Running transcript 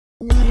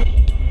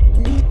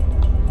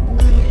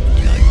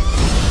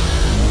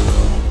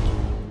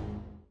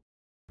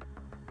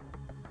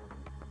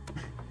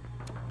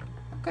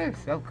Hey,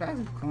 what's up, guys?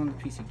 I'm calling the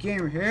PC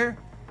Gamer here,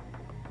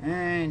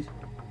 and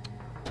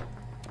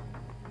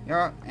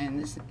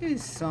this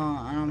is some.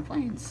 I'm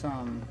playing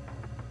some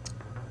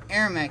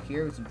AirMech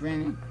here. It's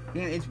brand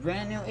new. It's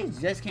brand new. It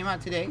just came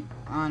out today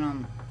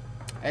on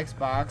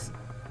Xbox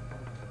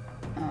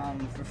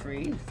for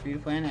free. It's free to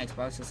play on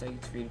Xbox, just like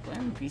it's free to play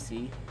on the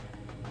PC.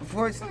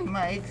 Unfortunately,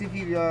 my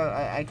HTTP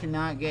I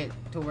cannot get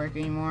to work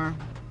anymore.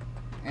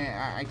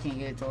 I can't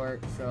get it to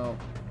work, so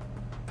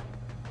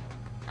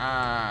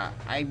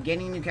I'm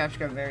getting a new capture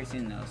card very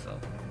soon though. So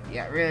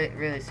yeah,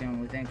 really soon,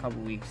 within a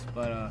couple weeks.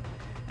 But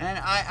and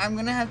I'm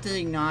gonna have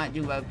to not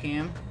do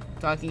webcam,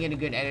 so I can get a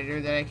good editor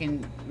that I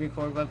can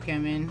record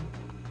webcam in,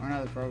 or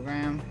another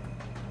program.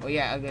 Well,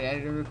 yeah, a good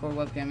editor to record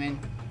webcam in,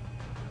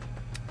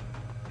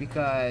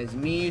 because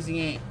me using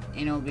it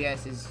in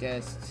OBS is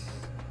just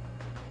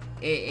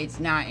it's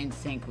not in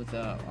sync with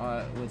the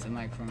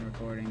microphone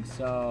recording.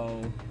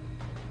 So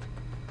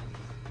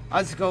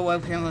I'll just go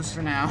webcamless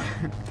for now.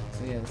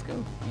 So yeah, let's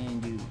go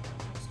and do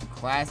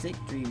classic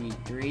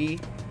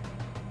 3v3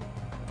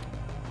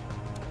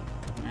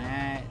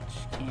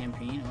 match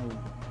campaign. Oh,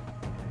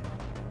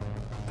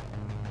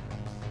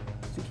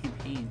 let's do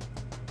campaign.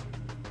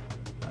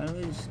 Why don't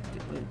we just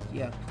do it?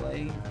 Yeah,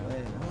 play.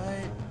 Wait,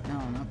 what? No,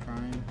 not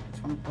prime. I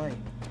just want to play.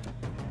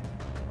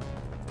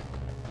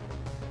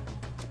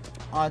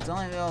 Oh, it's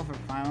only available for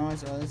prime mode,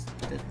 so that's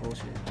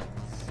bullshit.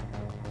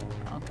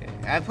 Okay,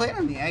 I played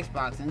on the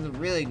Xbox, and it's a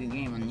really good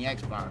game on the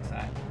Xbox.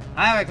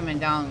 I recommend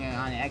downloading it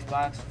on the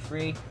Xbox for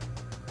free.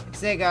 Like I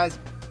say, guys,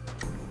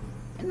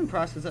 in the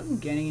process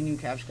of getting a new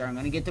capture card, I'm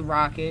gonna get the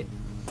Rocket,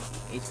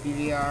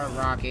 HDVR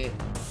Rocket.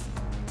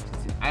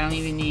 I don't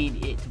even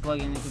need it to plug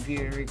in the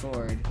computer to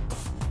record.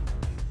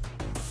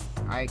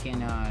 I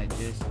can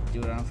just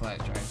do it on a flash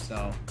drive.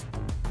 So,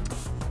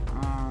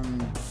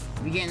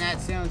 be getting that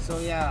soon. So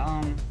yeah,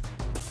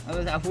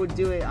 I would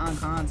do it on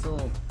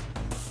console.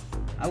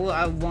 I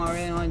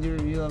really want to do a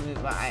review of it,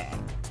 but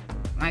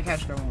my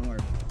capture card won't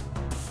work.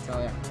 So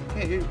yeah.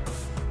 Okay, dude.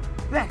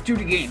 Back to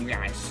the game,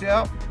 guys.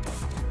 So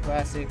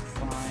classic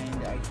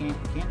find. Can't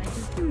I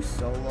just do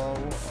solo?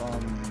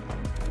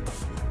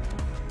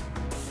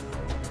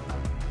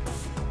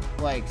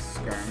 Like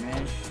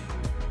skirmish.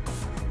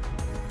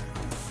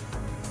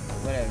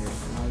 Whatever.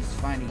 I'll just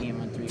find a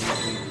game on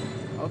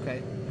 3v3.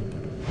 Okay.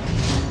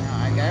 Now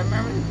I gotta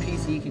remember the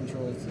PC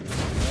controls.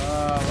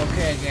 Oh,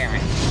 okay, damn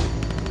it.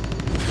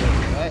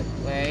 What?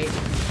 Wait.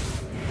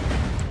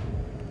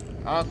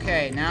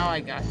 Okay, now I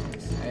got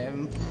this. I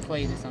haven't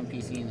played this on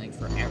PC in like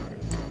forever.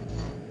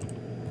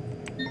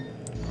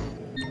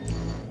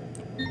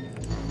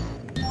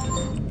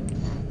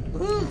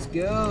 Let's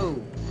go.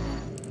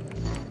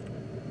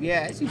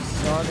 Yeah, as you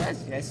saw that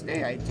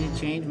yesterday, I did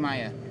change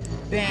my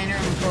banner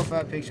and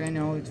profile picture. I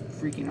know it's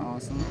freaking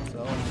awesome.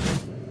 So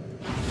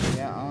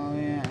yeah, oh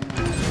yeah.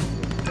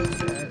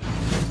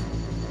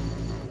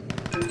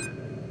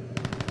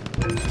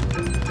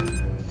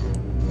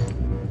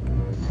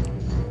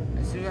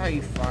 Let's see how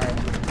you fire.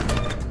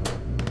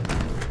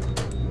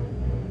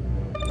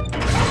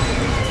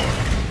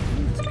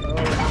 Let's go.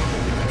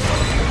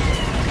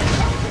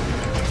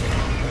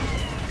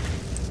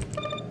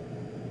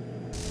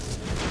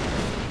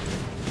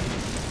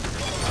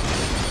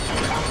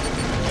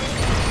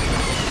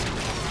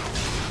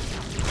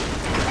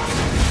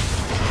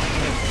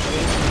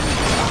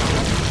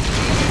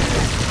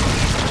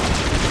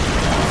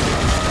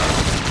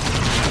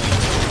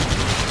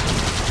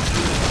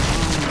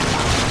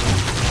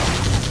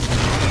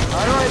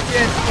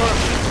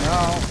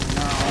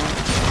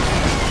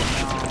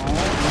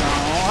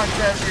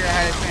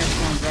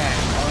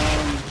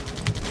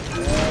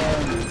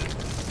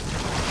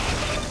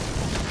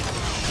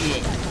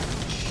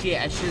 Shit,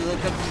 I should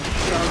look up the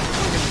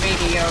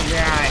video,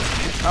 guys.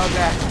 Oh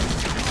god.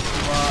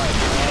 What?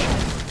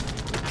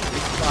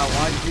 This I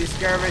want to do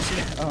skirmish.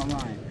 Oh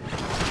my.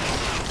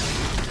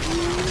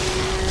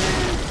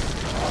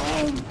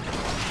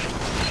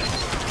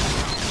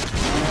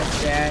 What's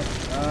that?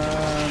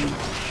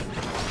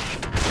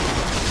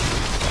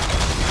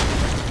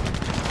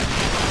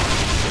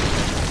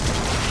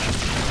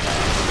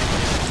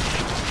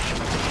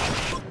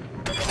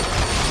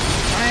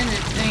 Trying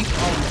to think of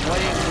what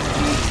it would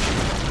be.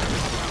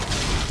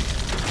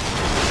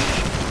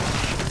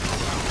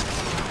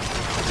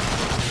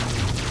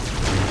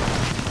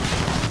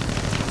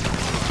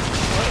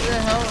 What the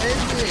hell is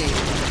it?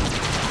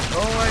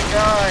 Oh my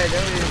god,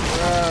 that was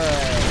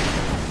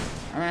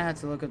I'm gonna have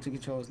to look up the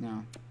controls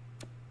now.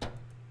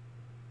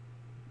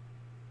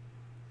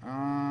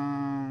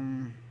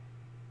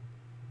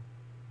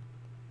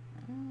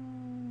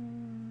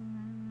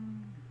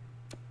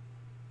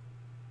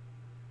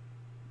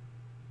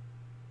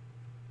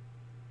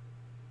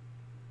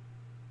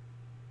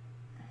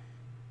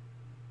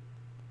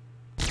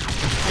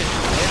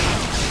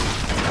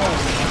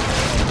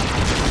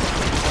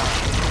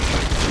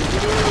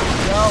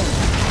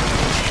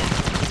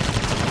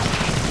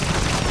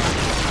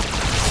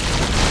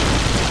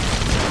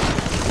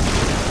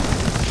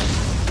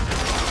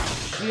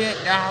 Shit,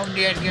 down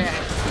there,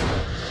 guys.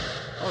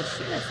 Oh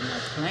shit. That's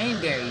enough plane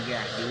there you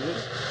got,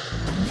 dude.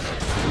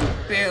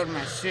 Build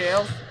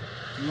myself.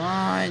 Come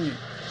on. Ooh,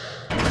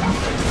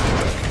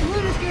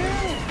 let's go.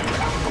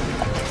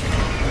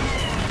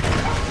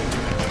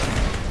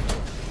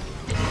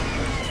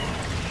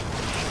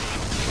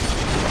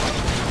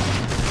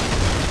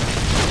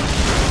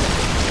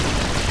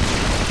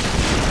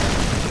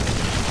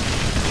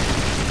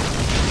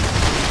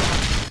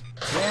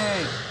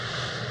 Dang.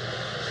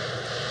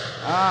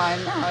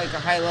 I'm not like a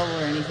high level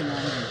or anything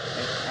on here.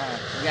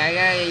 Yeah, I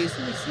gotta get used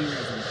to my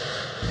receivers.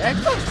 The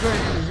Xbox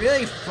version is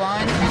really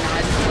fun, and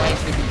I just like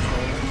the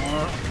controls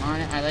more on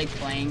it. I like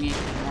playing it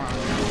more on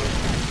console.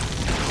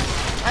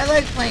 I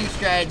like playing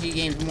strategy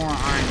games more on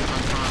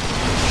console.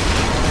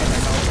 I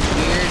know it's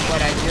weird,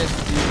 but I just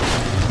do.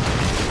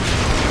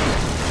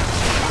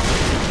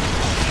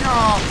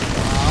 No,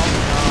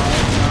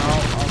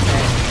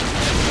 okay.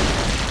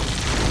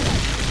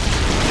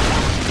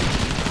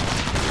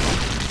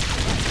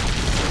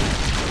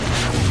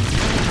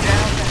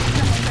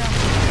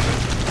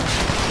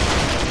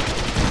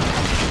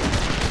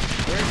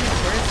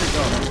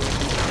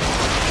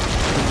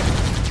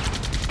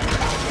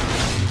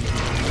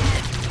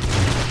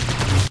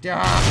 Die!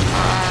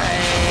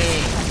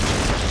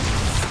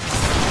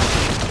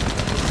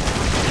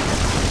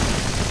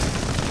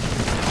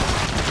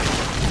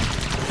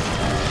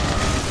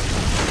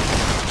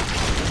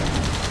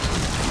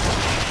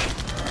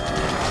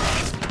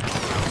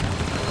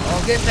 Oh,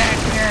 get back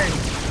here!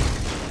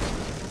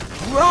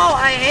 Bro,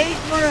 I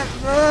hate the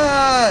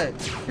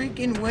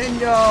freaking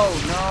window!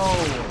 No!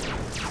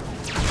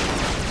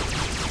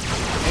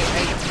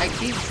 I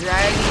keep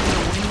dragging the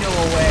window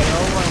away.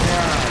 Oh my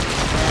god.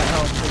 That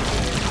helps me.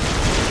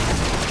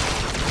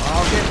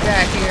 I'll get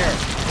back here.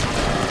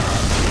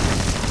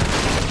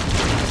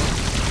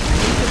 I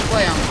need to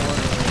play on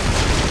border.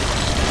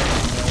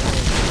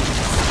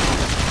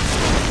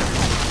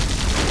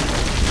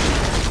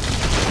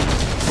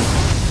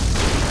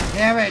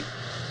 Damn it.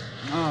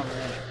 Oh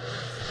man.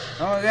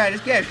 Oh my god,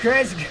 this guy's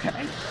crazy,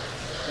 guys.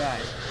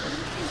 Guys,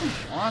 this is an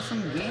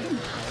awesome game.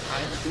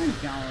 I just been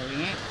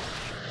downloading it.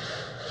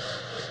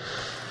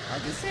 I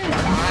just say I don't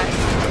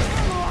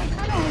know, I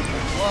kind of,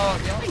 well,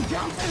 the only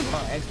downside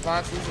about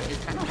Xbox is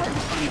it's kind of hard to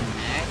find a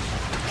match.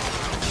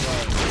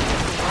 Like,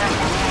 when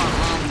I'm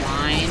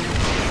online,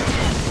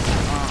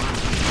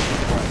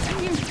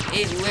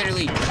 it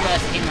literally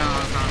just came out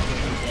on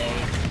console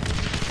today.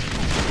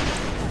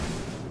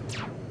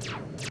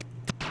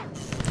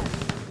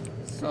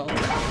 So,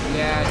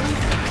 yeah,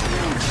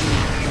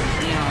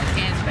 you know, I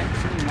can't expect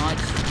too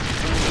much.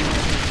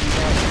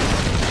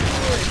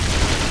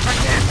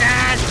 Forget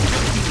that!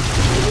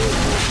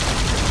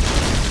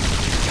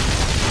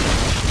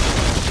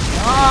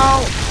 No!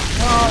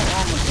 No!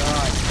 Oh my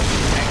god.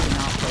 I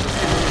cannot play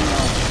this.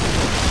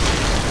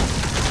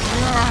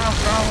 No,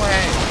 go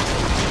away!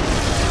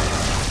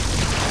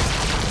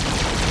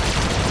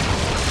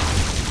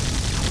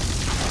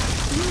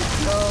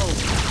 No!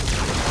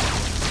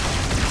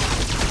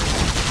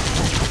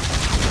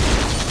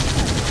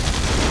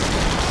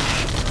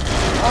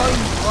 Oh,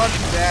 you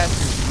lucky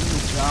bastard. You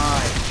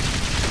died.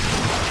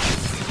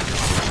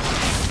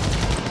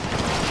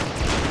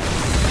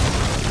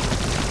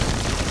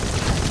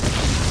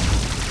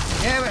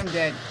 Yeah, I'm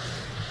dead.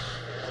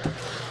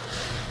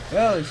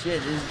 Holy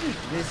shit,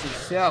 this is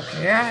so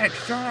chaotic.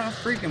 Shut out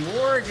freaking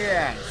war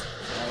gas.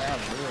 Oh, that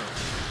was weird.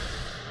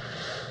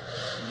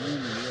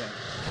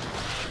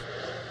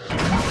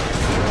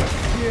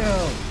 Yo.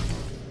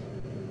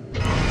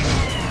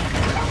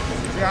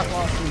 Drop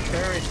off some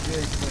turrets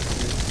good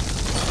quickly.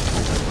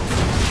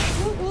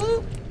 Woo-hoo.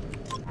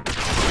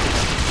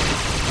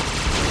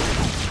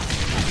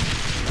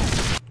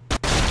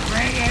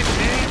 Bring it,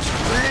 bitch!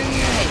 Bring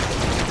it!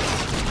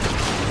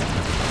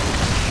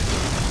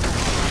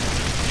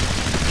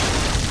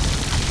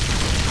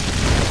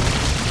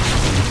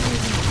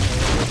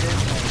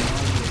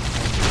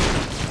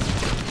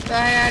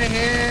 Die out of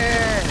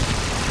here!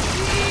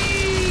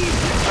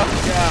 Oh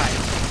god!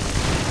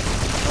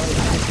 Oh,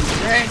 this is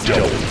great!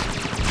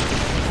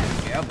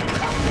 Yep.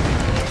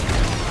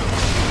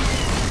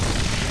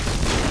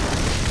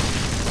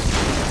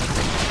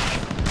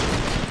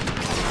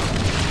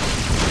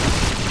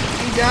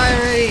 You die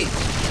already!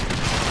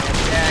 Get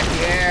back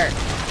here!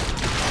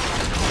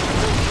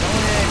 Go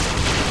in!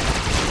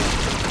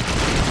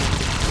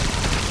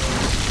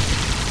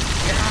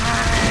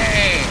 Die!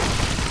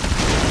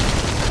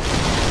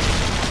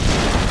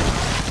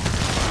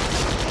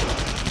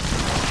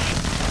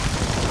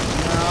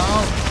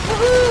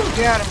 Woohoo!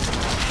 Got him!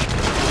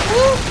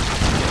 Woo!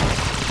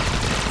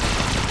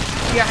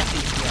 Got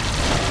you!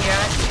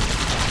 Got you!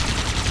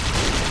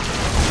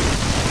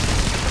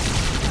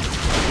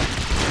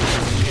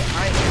 Yeah,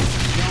 I am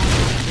young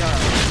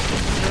done.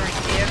 You're an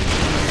idiot.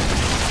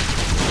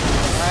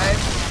 I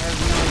have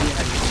no idea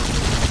how to do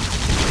this.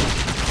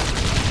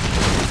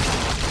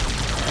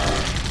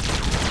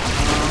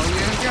 Oh,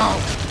 you go!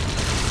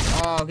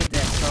 Oh, get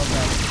that skull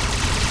back.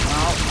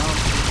 Oh, oh.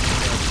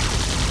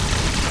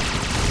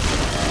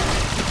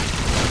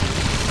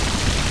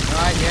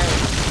 God, yeah.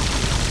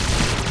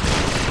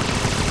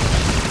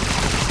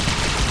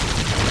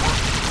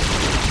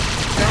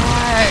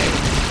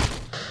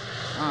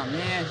 Oh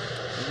man,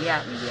 you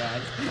got me,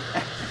 guys.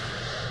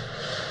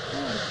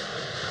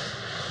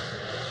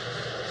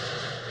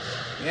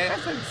 Yeah,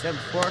 that's like I said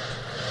before.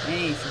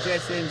 Any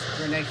suggestions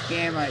for next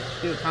game I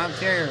do a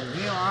commentary or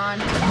review on?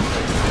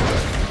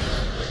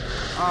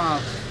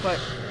 Put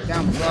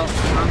down below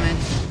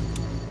comments.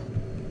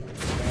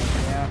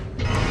 Yeah.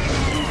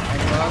 I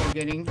love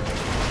getting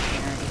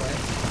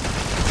requests.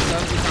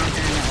 Love the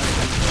content that was.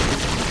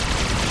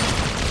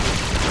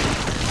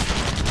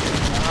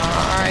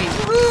 Alright,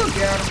 woo,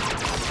 get him.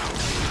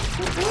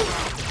 Woo-hoo.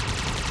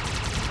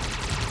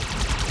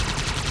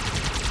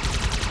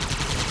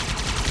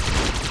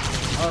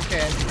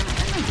 Okay, I'm gonna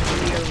end this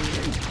video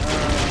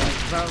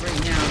about right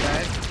now,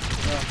 guys.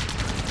 So,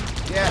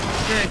 yeah,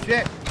 finish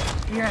it.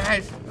 You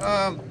guys,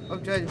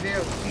 hope you enjoyed the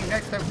video. See you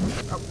next time.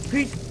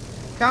 Peace.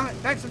 Comment,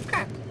 like,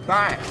 subscribe.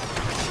 Bye.